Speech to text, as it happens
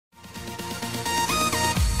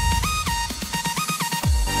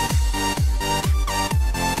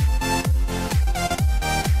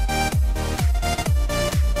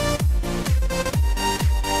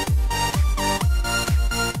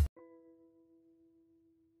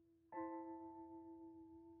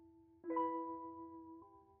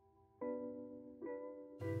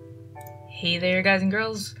Hey there guys and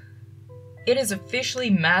girls, it is officially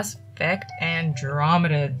Mass Effect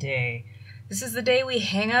Andromeda Day. This is the day we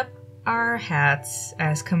hang up our hats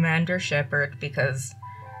as Commander Shepard because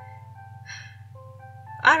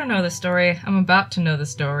I don't know the story. I'm about to know the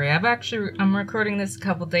story. I'm recording this a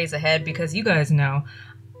couple days ahead because you guys know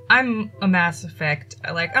I'm a Mass Effect,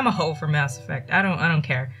 I'm a hoe for Mass Effect. I don't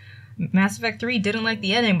care. Mass Effect 3 didn't like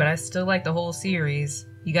the ending, but I still like the whole series.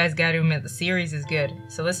 You guys gotta admit, the series is good.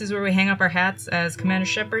 So this is where we hang up our hats as Commander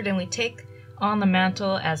Shepard and we take on the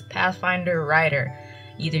mantle as Pathfinder Ryder.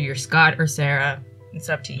 Either you're Scott or Sarah. It's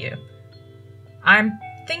up to you. I'm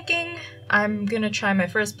thinking I'm gonna try my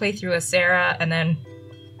first playthrough as Sarah and then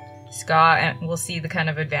Scott, and we'll see the kind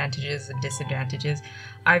of advantages and disadvantages.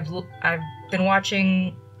 I've been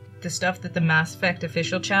watching the stuff that the Mass Effect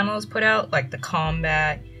official channel has put out, like the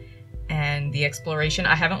combat and the exploration.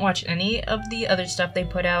 I haven't watched any of the other stuff they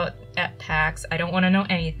put out at PAX. I don't want to know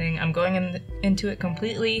anything. I'm going into it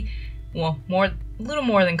completely, well, a little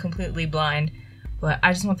more than completely blind, but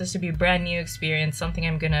I just want this to be a brand new experience, something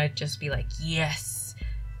I'm gonna just be like, yes,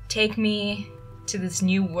 take me to this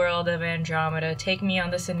new world of Andromeda, take me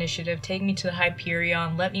on this initiative, take me to the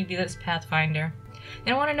Hyperion, let me be this Pathfinder.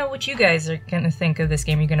 And I want to know what you guys are gonna think of this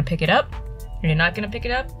game. Are you gonna pick it up? Are you not gonna pick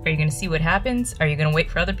it up? Are you gonna see what happens? Are you gonna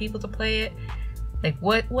wait for other people to play it? Like,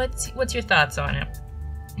 what's your thoughts on it?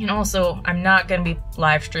 And also, I'm not gonna be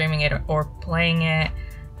live streaming it or playing it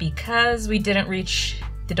because we didn't reach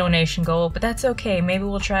the donation goal, but that's okay. Maybe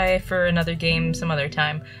we'll try for another game some other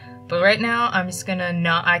time. But right now, I'm just gonna I'm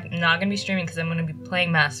not gonna be streaming because I'm gonna be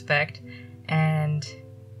playing Mass Effect, and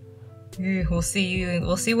we'll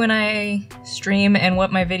see when I stream and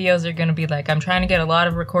what my videos are gonna be like. I'm trying to get a lot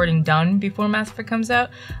of recording done before Mass Effect comes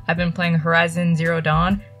out. I've been playing Horizon Zero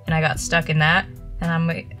Dawn and I got stuck in that,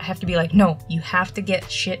 and I have to be like, no, you have to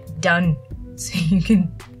get shit done so you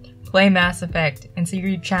can play Mass Effect and so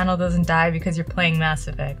your channel doesn't die because you're playing Mass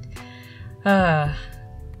Effect.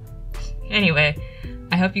 Anyway,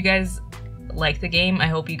 I hope you guys like the game. I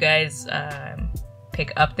hope you guys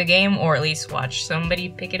pick up the game, or at least watch somebody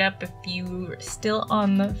pick it up if you're still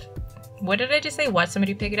on the... What did I just say? Watch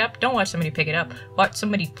somebody pick it up? Don't watch somebody pick it up. Watch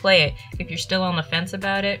somebody play it if you're still on the fence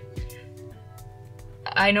about it.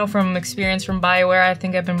 I know from experience from BioWare, I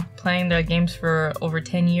think I've been playing their games for over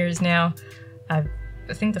 10 years now. I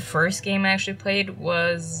think the first game I actually played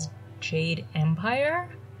was Jade Empire?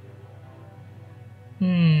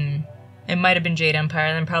 It might have been Jade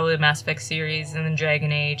Empire, then probably the Mass Effect series, and then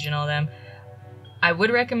Dragon Age and all them. I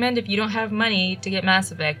would recommend, if you don't have money to get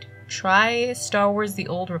Mass Effect, try Star Wars The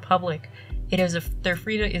Old Republic. They're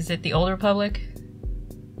free to... Is it The Old Republic?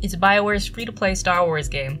 It's BioWare's free-to-play Star Wars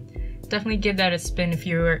game. Definitely give that a spin if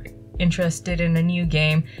you're interested in a new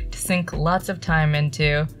game to sink lots of time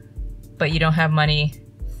into, but you don't have money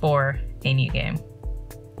for a new game.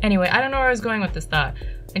 Anyway, I don't know where I was going with this thought.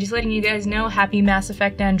 I'm just letting you guys know, happy Mass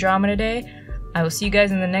Effect Andromeda Day. I will see you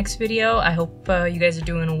guys in the next video. I hope you guys are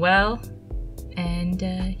doing well. And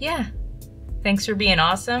yeah, thanks for being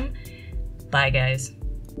awesome. Bye guys.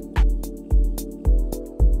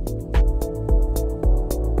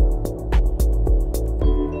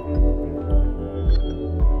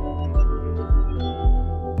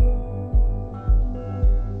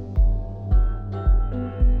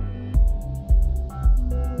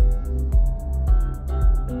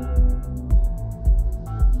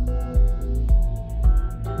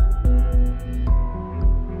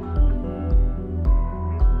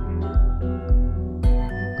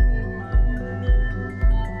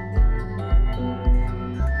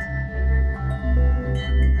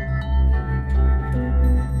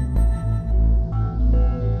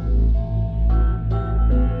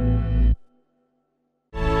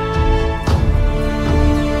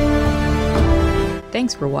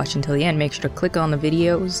 Thanks for watching till the end. Make sure to click on the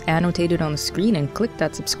videos annotated on the screen and click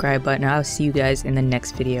that subscribe button. I'll see you guys in the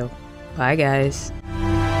next video. Bye guys.